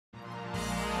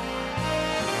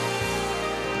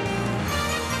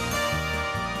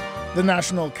The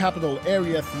National Capital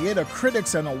Area Theater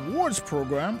Critics and Awards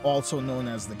Program, also known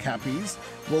as the Cappies,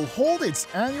 will hold its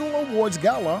annual awards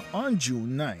gala on June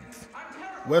 9th.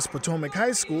 West Potomac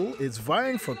High School is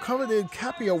vying for coveted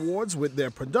Cappie Awards with their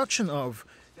production of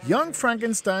Young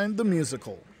Frankenstein the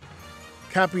Musical.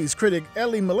 Cappies critic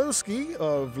Ellie Milewski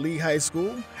of Lee High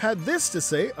School had this to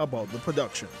say about the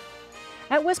production.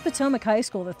 At West Potomac High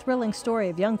School, the thrilling story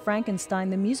of Young Frankenstein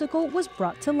the Musical was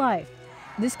brought to life.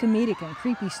 This comedic and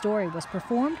creepy story was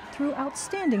performed through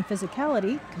outstanding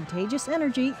physicality, contagious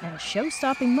energy, and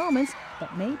show-stopping moments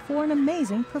that made for an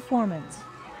amazing performance.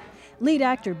 Lead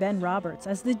actor Ben Roberts,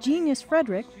 as the genius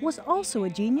Frederick, was also a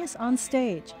genius on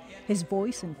stage. His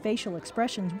voice and facial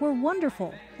expressions were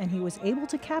wonderful, and he was able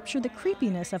to capture the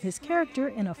creepiness of his character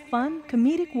in a fun,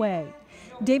 comedic way.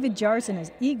 David Jarzin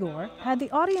as Igor had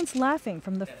the audience laughing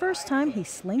from the first time he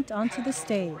slinked onto the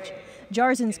stage.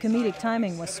 Jarzin's comedic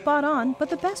timing was spot on, but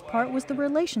the best part was the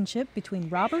relationship between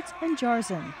Roberts and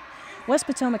Jarzin. West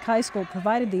Potomac High School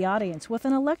provided the audience with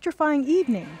an electrifying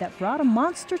evening that brought a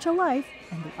monster to life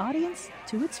and the audience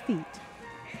to its feet.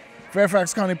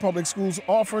 Fairfax County Public Schools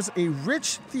offers a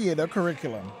rich theater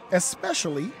curriculum,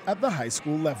 especially at the high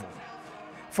school level.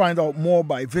 Find out more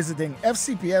by visiting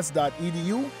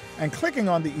fcps.edu and clicking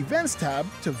on the Events tab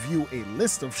to view a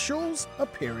list of shows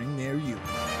appearing near you.